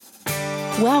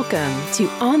Welcome to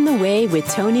On the Way with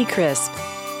Tony Crisp.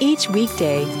 Each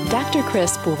weekday, Dr.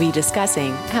 Crisp will be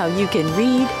discussing how you can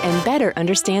read and better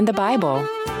understand the Bible.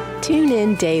 Tune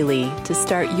in daily to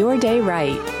start your day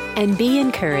right and be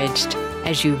encouraged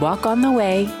as you walk on the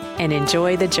way and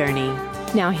enjoy the journey.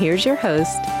 Now here's your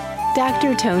host,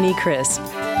 Dr. Tony Crisp.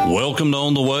 Welcome to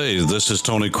On the Way. This is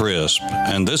Tony Crisp,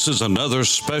 and this is another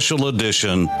special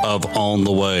edition of On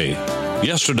the Way.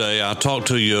 Yesterday, I talked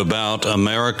to you about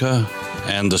America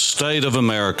and the state of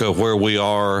America, where we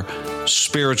are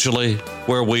spiritually,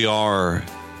 where we are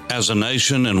as a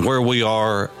nation, and where we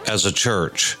are as a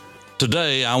church.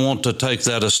 Today, I want to take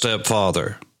that a step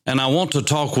farther, and I want to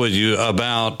talk with you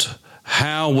about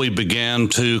how we began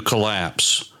to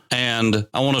collapse. And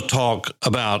I want to talk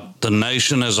about the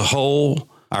nation as a whole,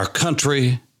 our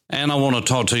country, and I want to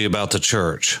talk to you about the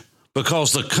church.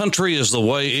 Because the country is the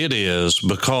way it is,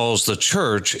 because the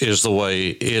church is the way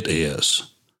it is.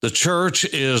 The church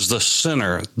is the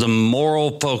center, the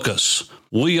moral focus.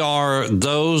 We are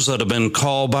those that have been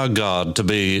called by God to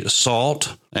be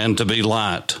salt and to be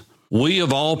light. We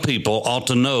of all people ought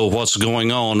to know what's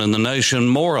going on in the nation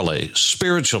morally,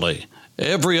 spiritually,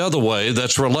 every other way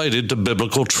that's related to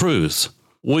biblical truth.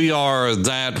 We are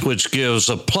that which gives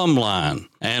a plumb line,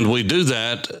 and we do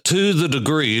that to the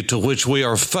degree to which we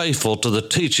are faithful to the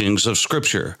teachings of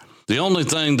Scripture. The only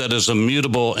thing that is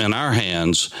immutable in our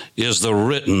hands is the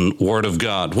written Word of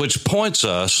God, which points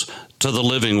us to the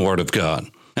living Word of God.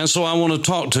 And so I want to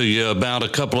talk to you about a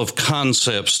couple of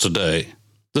concepts today.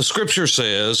 The Scripture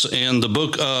says in the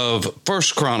book of 1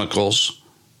 Chronicles,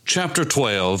 chapter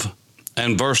 12,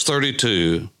 and verse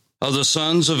 32, of the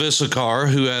sons of Issachar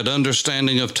who had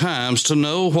understanding of times to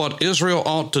know what Israel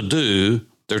ought to do,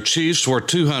 their chiefs were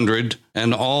 200,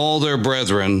 and all their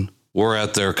brethren were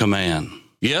at their command.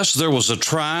 Yes, there was a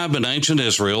tribe in ancient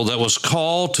Israel that was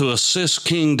called to assist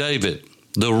King David,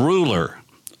 the ruler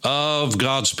of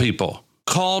God's people,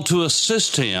 called to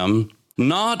assist him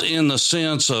not in the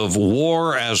sense of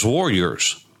war as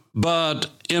warriors,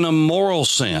 but in a moral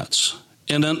sense,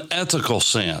 in an ethical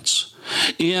sense,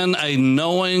 in a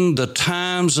knowing the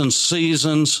times and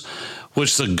seasons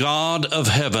which the God of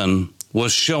heaven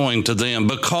was showing to them,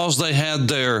 because they had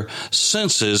their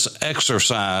senses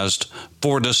exercised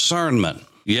for discernment.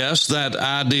 Yes, that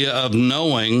idea of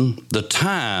knowing the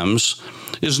times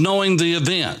is knowing the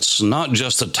events, not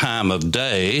just the time of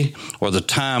day or the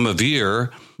time of year,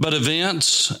 but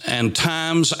events and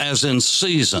times as in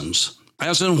seasons,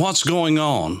 as in what's going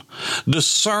on,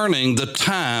 discerning the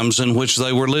times in which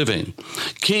they were living.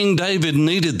 King David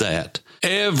needed that.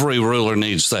 Every ruler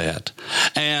needs that.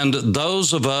 And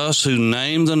those of us who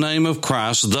name the name of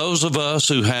Christ, those of us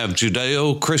who have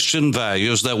Judeo-Christian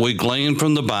values that we glean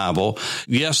from the Bible,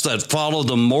 yes, that follow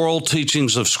the moral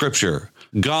teachings of Scripture,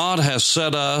 God has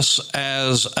set us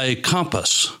as a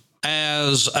compass,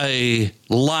 as a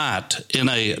light in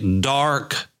a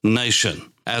dark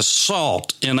nation, as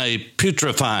salt in a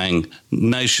putrefying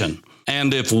nation.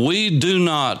 And if we do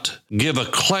not give a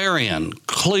clarion,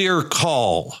 clear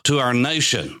call to our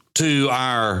nation, to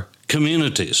our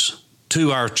communities,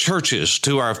 to our churches,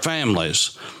 to our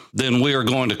families, then we are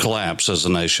going to collapse as a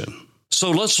nation. So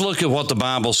let's look at what the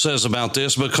Bible says about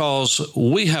this, because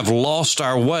we have lost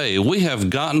our way. We have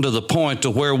gotten to the point to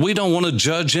where we don't want to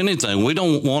judge anything. We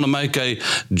don't want to make a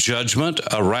judgment,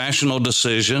 a rational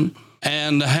decision,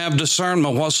 and have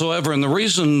discernment whatsoever. And the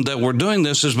reason that we're doing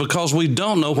this is because we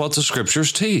don't know what the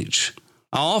Scriptures teach.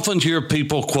 I often hear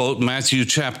people quote Matthew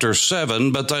chapter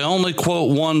 7, but they only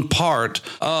quote one part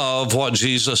of what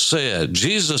Jesus said.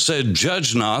 Jesus said,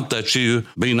 "Judge not, that you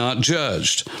be not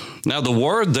judged." Now, the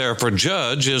word there for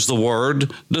judge is the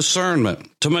word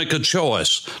discernment, to make a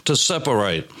choice, to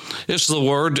separate. It's the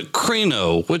word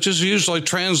krino, which is usually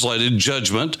translated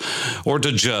judgment or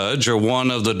to judge, or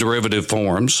one of the derivative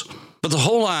forms. But the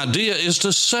whole idea is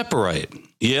to separate.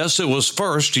 Yes, it was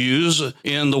first used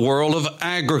in the world of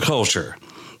agriculture.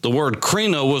 The word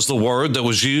krino was the word that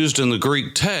was used in the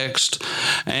Greek text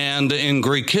and in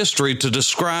Greek history to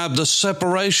describe the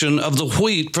separation of the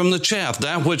wheat from the chaff,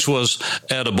 that which was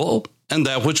edible and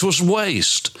that which was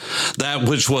waste, that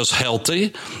which was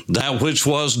healthy, that which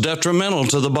was detrimental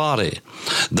to the body,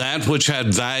 that which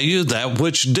had value, that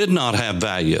which did not have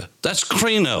value. That's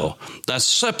krino. That's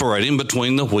separating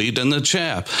between the wheat and the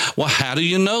chaff. Well, how do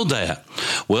you know that?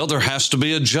 Well, there has to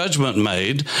be a judgment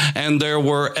made, and there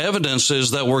were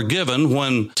evidences that were given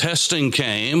when testing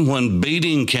came, when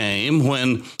beating came,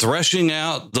 when threshing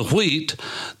out the wheat,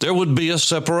 there would be a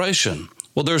separation.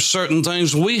 Well, there's certain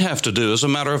things we have to do. As a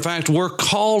matter of fact, we're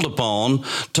called upon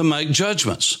to make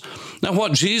judgments. Now,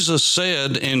 what Jesus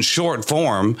said in short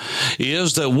form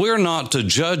is that we're not to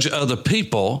judge other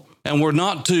people, and we're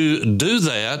not to do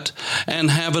that and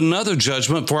have another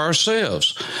judgment for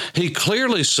ourselves. He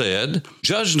clearly said,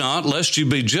 judge not, lest you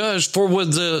be judged, for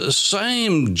with the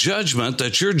same judgment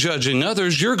that you're judging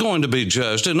others, you're going to be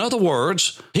judged. In other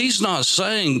words, he's not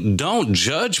saying don't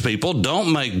judge people,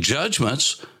 don't make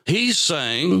judgments. He's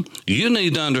saying you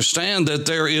need to understand that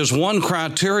there is one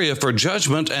criteria for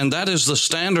judgment, and that is the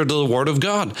standard of the Word of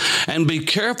God. And be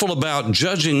careful about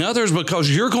judging others, because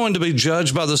you're going to be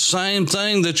judged by the same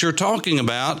thing that you're talking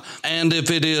about. And if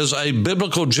it is a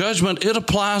biblical judgment, it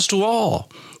applies to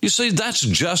all. You see, that's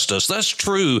justice. That's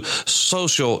true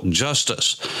social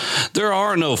justice. There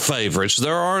are no favorites.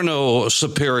 There are no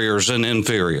superiors and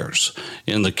inferiors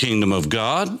in the kingdom of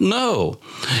God. No,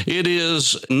 it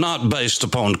is not based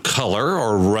upon color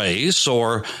or race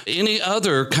or any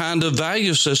other kind of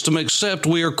value system, except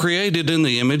we are created in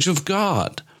the image of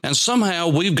God. And somehow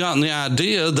we've gotten the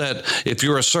idea that if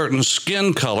you're a certain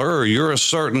skin color or you're a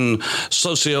certain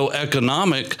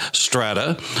socioeconomic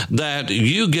strata, that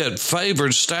you get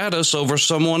favored status over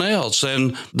someone else.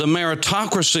 And the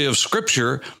meritocracy of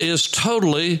Scripture is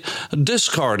totally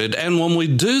discarded. And when we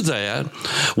do that,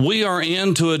 we are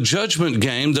into a judgment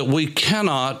game that we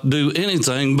cannot do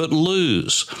anything but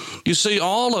lose. You see,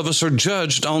 all of us are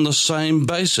judged on the same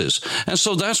basis. And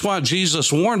so that's why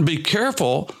Jesus warned, be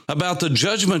careful about the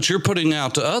judgment you're putting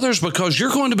out to others, because you're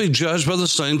going to be judged by the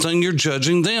same thing you're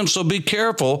judging them. So be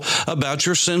careful about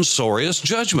your censorious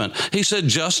judgment. He said,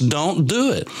 just don't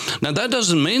do it. Now, that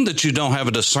doesn't mean that you don't have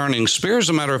a discerning spirit. As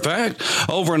a matter of fact,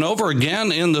 over and over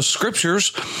again in the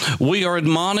Scriptures, we are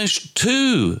admonished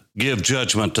to give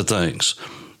judgment to things.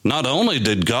 Not only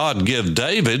did God give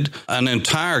David an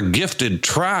entire gifted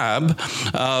tribe,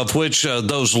 of which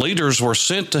those leaders were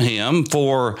sent to him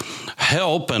for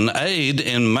help and aid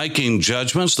in making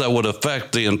judgments that would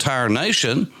affect the entire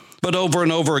nation, but over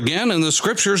and over again in the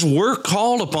Scriptures, we're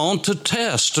called upon to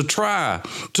test, to try,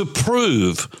 to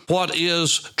prove what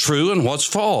is true and what's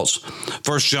false.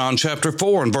 1 John chapter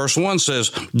 4 and verse 1 says,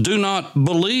 do not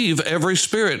believe every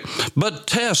spirit, but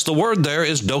test. The word there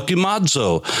is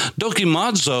dokimazo.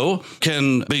 Dokimazo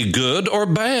can be good or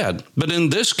bad, but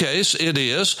in this case, it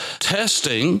is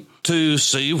testing to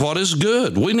see what is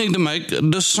good. We need to make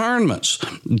discernments,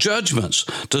 judgments,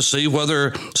 to see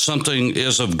whether something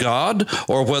is of God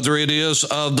or whether it is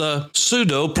of the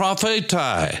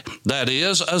pseudo-prophetai, that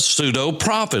is, a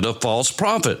pseudo-prophet, a false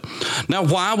prophet. Now,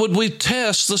 why would we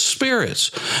test the spirits?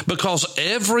 Because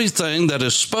everything that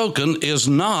is spoken is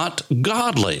not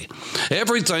godly.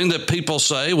 Everything that people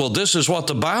say, well, this is what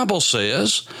the Bible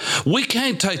says, we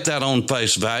can't take that on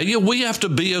face value. We have to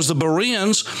be as the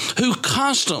Bereans, who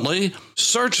constantly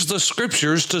search the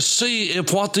Scriptures to see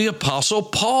if what the Apostle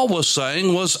Paul was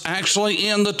saying was actually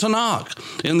in the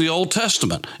Tanakh, in the Old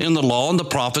Testament, in the law and the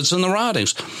prophets and the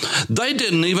writings. They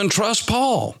didn't even trust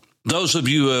Paul. Those of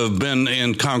you who have been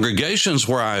in congregations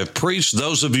where I have preached,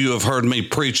 those of you who have heard me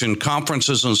preach in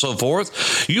conferences and so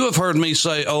forth, you have heard me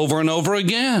say over and over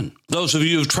again. Those of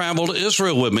you who have traveled to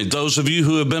Israel with me, those of you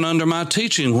who have been under my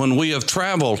teaching when we have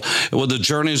traveled with the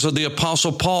journeys of the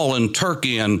Apostle Paul in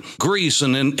Turkey and Greece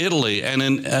and in Italy and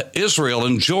in Israel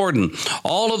and Jordan,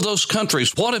 all of those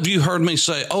countries, what have you heard me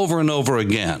say over and over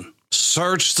again?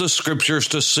 Search the Scriptures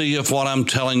to see if what I'm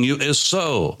telling you is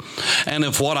so. And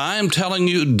if what I am telling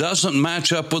you doesn't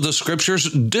match up with the Scriptures,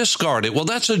 discard it. Well,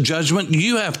 that's a judgment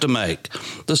you have to make.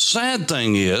 The sad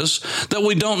thing is that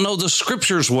we don't know the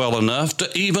Scriptures well enough to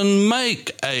even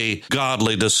make a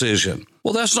godly decision.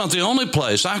 Well, that's not the only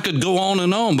place. I could go on,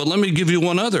 but let me give you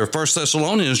one other. 1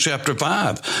 Thessalonians chapter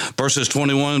 5, verses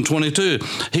 21 and 22.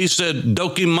 He said,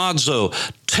 dokimazo,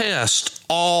 test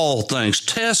all things,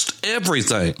 test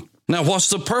everything. Now, what's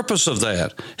the purpose of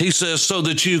that? He says, so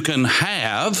that you can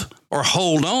have or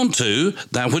hold on to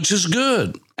that which is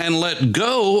good, and let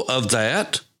go of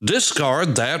that,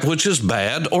 discard that which is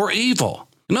bad or evil.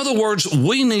 In other words,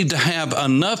 we need to have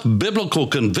enough biblical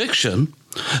conviction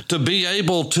to be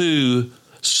able to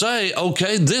say,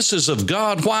 okay, this is of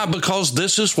God. Why? Because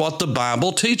this is what the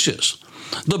Bible teaches.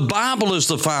 The Bible is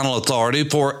the final authority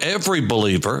for every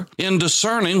believer in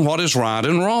discerning what is right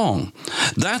and wrong.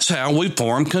 That's how we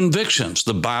form convictions.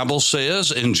 The Bible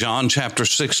says in John chapter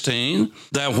 16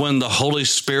 that when the Holy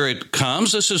Spirit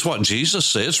comes, this is what Jesus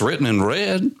says, written in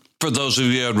red. For those of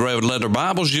you who have read their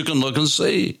Bibles, you can look and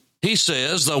see. He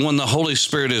says that when the Holy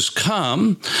Spirit is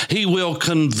come, he will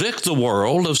convict the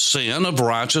world of sin, of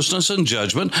righteousness, and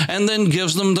judgment, and then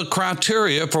gives them the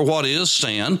criteria for what is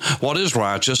sin, what is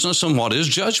righteousness, and what is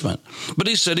judgment. But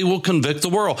he said he will convict the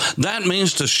world. That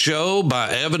means to show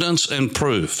by evidence and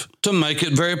proof, to make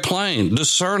it very plain,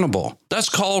 discernible. That's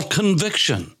called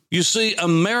conviction. You see,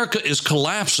 America is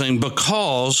collapsing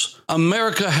because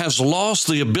America has lost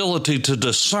the ability to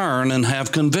discern and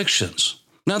have convictions.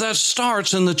 Now, that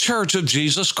starts in the Church of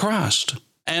Jesus Christ.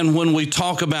 And when we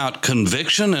talk about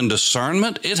conviction and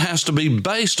discernment, it has to be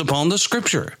based upon the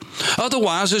Scripture.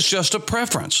 Otherwise, it's just a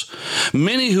preference.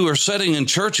 Many who are sitting in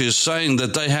churches saying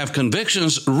that they have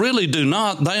convictions really do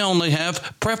not. They only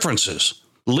have preferences.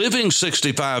 Living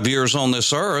 65 years on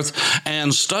this earth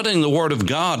and studying the Word of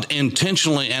God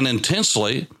intentionally and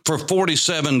intensely for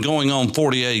 47 going on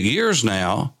 48 years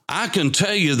now, I can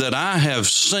tell you that I have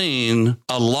seen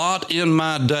a lot in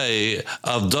my day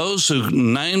of those who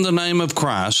name the name of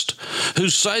Christ, who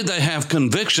say they have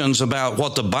convictions about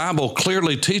what the Bible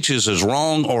clearly teaches is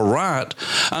wrong or right,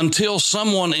 until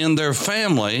someone in their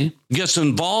family gets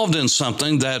involved in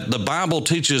something that the Bible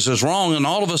teaches is wrong, and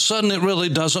all of a sudden it really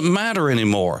doesn't matter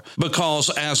anymore. Because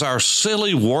as our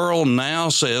silly world now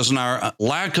says, and our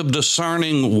lack of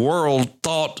discerning world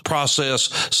thought process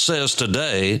says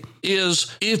today,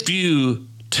 is if you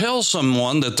tell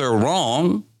someone that they're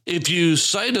wrong, if you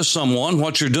say to someone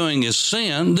what you're doing is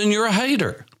sin, then you're a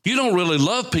hater. You don't really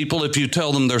love people if you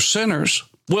tell them they're sinners.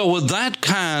 Well, with that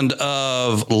kind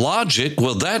of logic,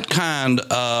 with that kind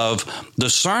of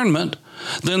discernment,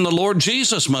 then the Lord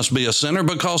Jesus must be a sinner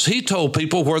because he told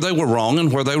people where they were wrong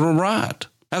and where they were right.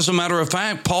 As a matter of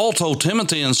fact, Paul told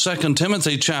Timothy in 2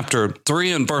 Timothy chapter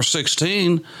 3 and verse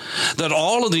 16 that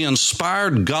all of the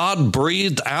inspired,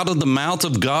 God-breathed out of the mouth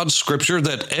of God's Scripture,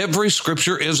 that every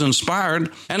Scripture is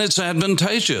inspired and it's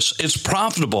advantageous, it's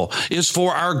profitable, it's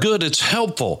for our good, it's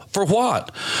helpful. For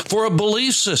what? For a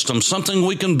belief system, something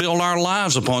we can build our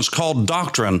lives upon. It's called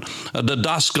doctrine,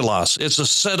 didaskalos. It's a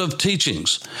set of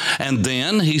teachings. And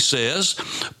then he says,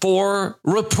 for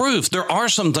reproof. There are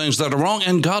some things that are wrong,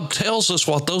 and God tells us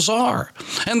what those are.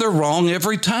 And they're wrong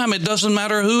every time. It doesn't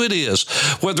matter who it is,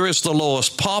 whether it's the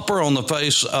lowest pauper on the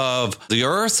face of the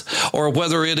earth or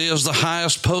whether it is the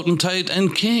highest potentate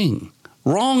and king.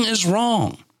 Wrong is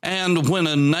wrong. And when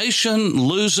a nation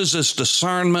loses its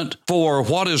discernment for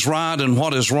what is right and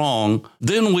what is wrong,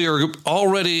 then we are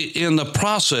already in the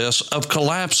process of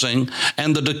collapsing,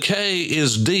 and the decay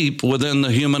is deep within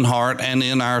the human heart and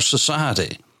in our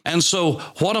society. And so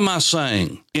what am I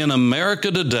saying? In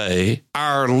America today,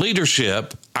 our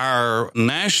leadership, our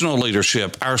national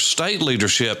leadership, our state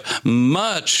leadership,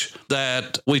 much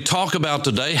that we talk about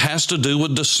today has to do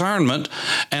with discernment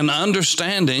and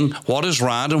understanding what is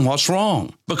right and what's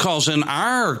wrong. Because in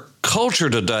our culture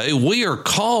today, we are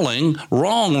calling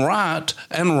wrong right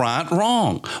and right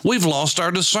wrong. We've lost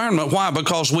our discernment. Why?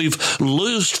 Because we've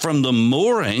loosed from the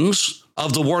moorings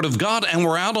of the Word of God and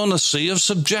we're out on a sea of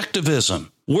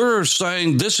subjectivism. We're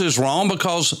saying this is wrong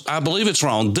because I believe it's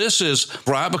wrong. This is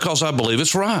right because I believe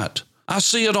it's right. I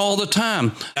see it all the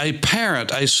time.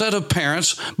 A set of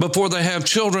parents, before they have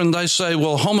children, they say,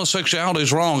 well, homosexuality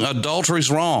is wrong. Adultery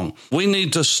is wrong. We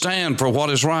need to stand for what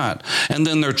is right. And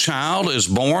then their child is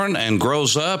born and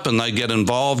grows up and they get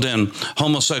involved in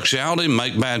homosexuality,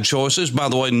 make bad choices. By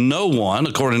the way, no one,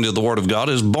 according to the Word of God,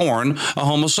 is born a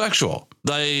homosexual.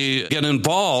 They get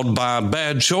involved by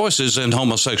bad choices in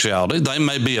homosexuality. They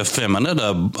may be effeminate.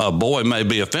 A boy may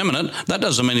be effeminate. That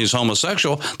doesn't mean he's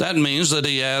homosexual. That means that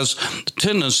he has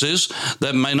tendencies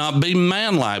that may not be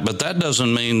manlike, but that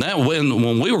doesn't mean that.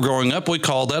 When we were growing up, we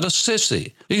called that a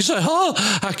sissy. You say, oh,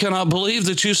 I cannot believe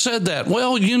that you said that.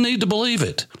 Well, you need to believe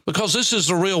it because this is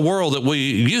the real world that we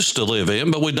used to live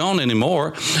in, but we don't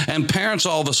anymore. And parents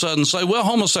all of a sudden say, well,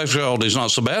 homosexuality is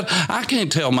not so bad. I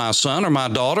can't tell my son or my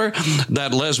daughter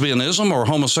that lesbianism or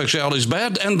homosexuality is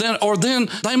bad, and then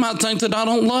they might think that I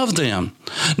don't love them.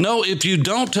 No, if you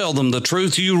don't tell them the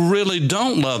truth, you really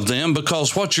don't love them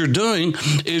because what you're doing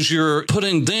is you're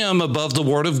putting them above the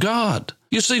Word of God.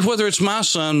 You see, whether it's my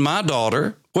son, my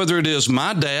daughter, whether it is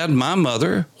my dad, my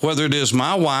mother, whether it is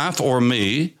my wife or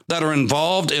me that are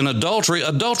involved in adultery,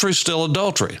 adultery is still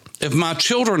adultery. If my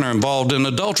children are involved in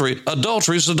adultery,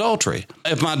 adultery is adultery.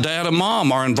 If my dad and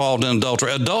mom are involved in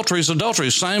adultery is adultery.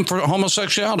 Same for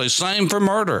homosexuality, same for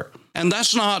murder. And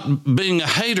that's not being a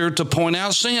hater to point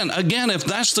out sin. Again, if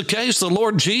that's the case, the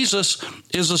Lord Jesus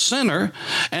is a sinner,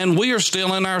 and we are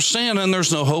still in our sin, and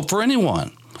there's no hope for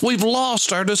anyone. We've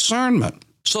lost our discernment.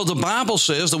 So the Bible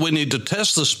says that we need to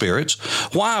test the spirits.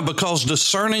 Why? Because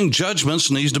discerning judgments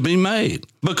needs to be made.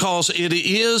 Because it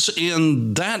is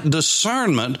in that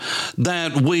discernment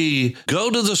that we go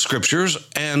to the scriptures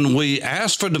and we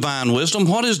ask for divine wisdom.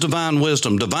 What is divine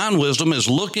wisdom? Divine wisdom is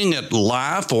looking at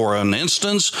life or an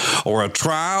instance or a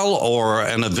trial or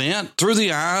an event through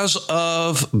the eyes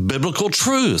of biblical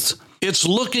truth. It's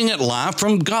looking at life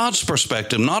from God's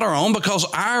perspective, not our own, because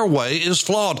our way is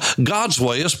flawed. God's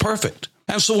way is perfect.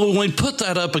 And so when we put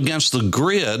that up against the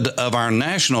grid of our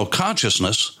national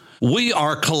consciousness, we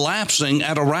are collapsing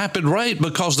at a rapid rate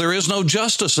because there is no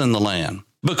justice in the land.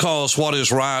 Because what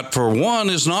is right for one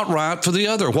is not right for the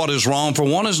other. What is wrong for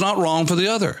one is not wrong for the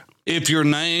other. If your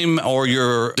name or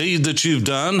your deed that you've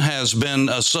done has been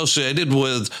associated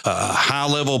with a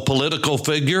high-level political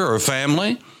figure or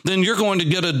family, then you're going to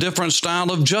get a different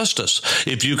style of justice.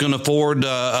 If you can afford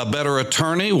a better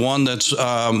attorney, one that's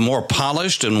more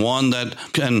polished and one that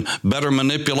can better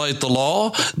manipulate the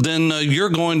law, then you're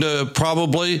going to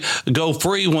probably go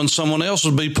free when someone else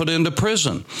will be put into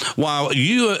prison. While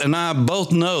you and I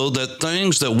both know that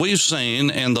things that we've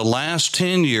seen in the last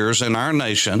 10 years in our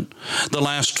nation, the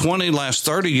last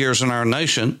 30 years in our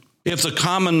nation, if the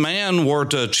common man were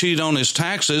to cheat on his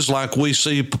taxes like we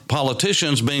see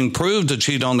politicians being proved to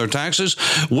cheat on their taxes,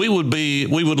 we would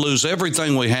lose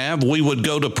everything we have. We would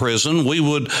go to prison. They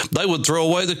would throw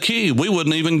away the key. We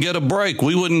wouldn't even get a break.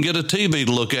 We wouldn't get a TV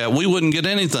to look at. We wouldn't get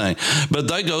anything, but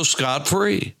they go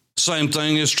scot-free. Same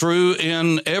thing is true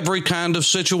in every kind of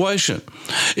situation.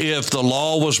 If the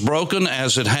law was broken,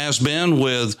 as it has been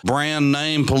with brand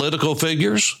name political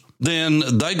figures,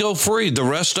 then they go free. The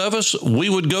rest of us, we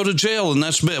would go to jail, and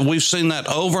we've seen that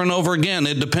over and over again.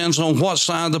 It depends on what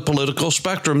side of the political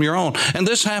spectrum you're on. And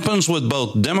this happens with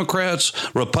both Democrats,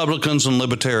 Republicans, and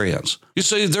Libertarians. You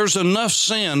see, there's enough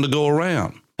sin to go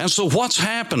around. And so what's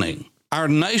happening? Our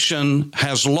nation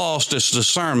has lost its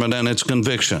discernment and its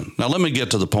conviction. Now, let me get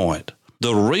to the point.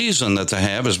 The reason that they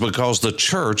have is because the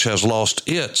church has lost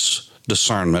its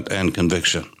discernment and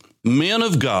conviction. Men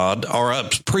of God are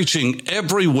up preaching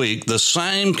every week the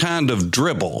same kind of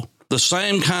dribble, the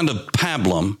same kind of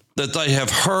pablum that they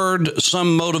have heard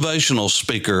some motivational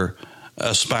speaker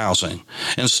espousing.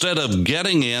 Instead of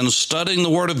getting in, studying the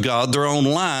Word of God, they're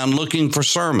online looking for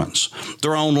sermons.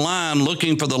 They're online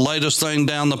looking for the latest thing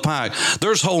down the pike.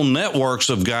 There's whole networks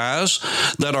of guys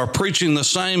that are preaching the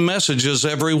same messages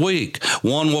every week.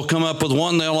 One will come up with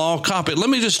one, they'll all copy it. Let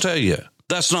me just tell you,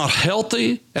 that's not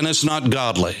healthy and it's not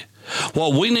godly.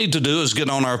 What we need to do is get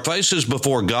on our faces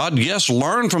before God. Yes,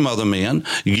 learn from other men.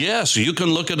 Yes, you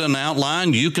can look at an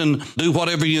outline. You can do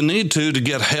whatever you need to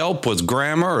get help with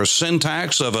grammar or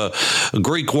syntax of a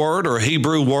Greek word or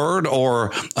Hebrew word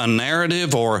or a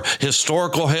narrative or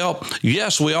historical help.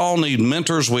 Yes, we all need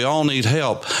mentors. We all need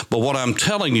help. But what I'm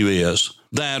telling you is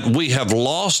that we have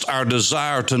lost our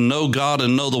desire to know God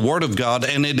and know the Word of God,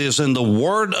 and it is in the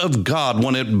Word of God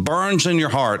when it burns in your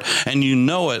heart and you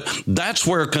know it, that's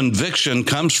where conviction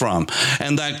comes from.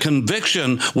 And that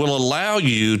conviction will allow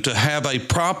you to have a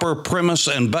proper premise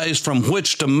and base from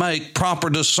which to make proper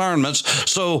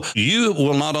discernments, so you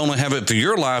will not only have it for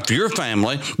your life, your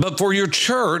family, but for your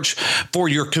church, for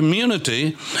your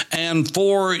community, and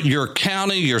for your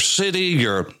county, your city,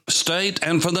 your state,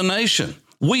 and for the nation.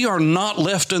 We are not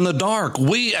left in the dark.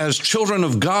 We, as children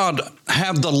of God,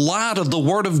 have the light of the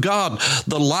Word of God,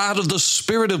 the light of the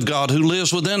Spirit of God who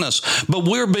lives within us. But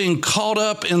we're being caught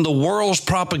up in the world's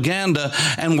propaganda,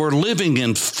 and we're living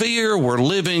in fear. We're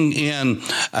living in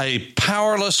a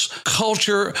powerless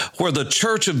culture where the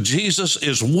Church of Jesus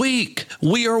is weak.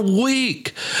 We are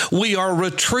weak. We are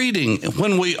retreating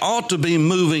when we ought to be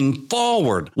moving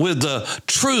forward with the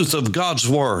truth of God's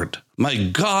Word.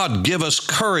 May God give us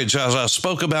courage, as I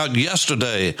spoke about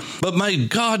yesterday, but may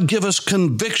God give us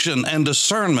conviction and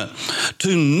discernment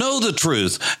to know the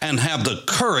truth and have the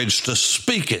courage to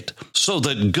speak it so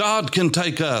that God can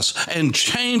take us and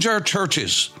change our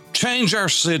churches, change our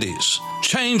cities,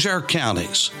 change our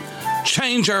counties,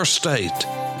 change our state.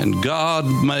 And God,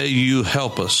 may you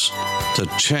help us to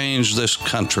change this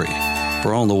country.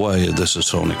 For On the Way, this is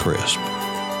Tony Crisp.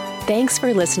 Thanks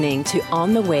for listening to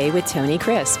On the Way with Tony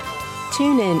Crisp.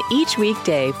 Tune in each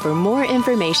weekday for more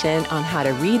information on how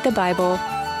to read the Bible,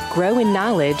 grow in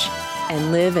knowledge,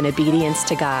 and live in obedience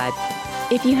to God.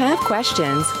 If you have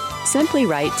questions, simply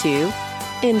write to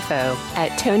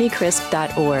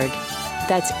info@tonycrisp.org.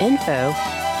 That's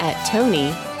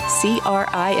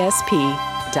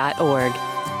info@tonycrisp.org.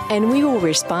 And we will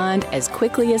respond as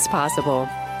quickly as possible.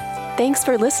 Thanks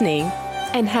for listening,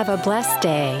 and have a blessed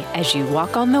day as you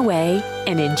walk on the way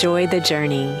and enjoy the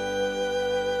journey.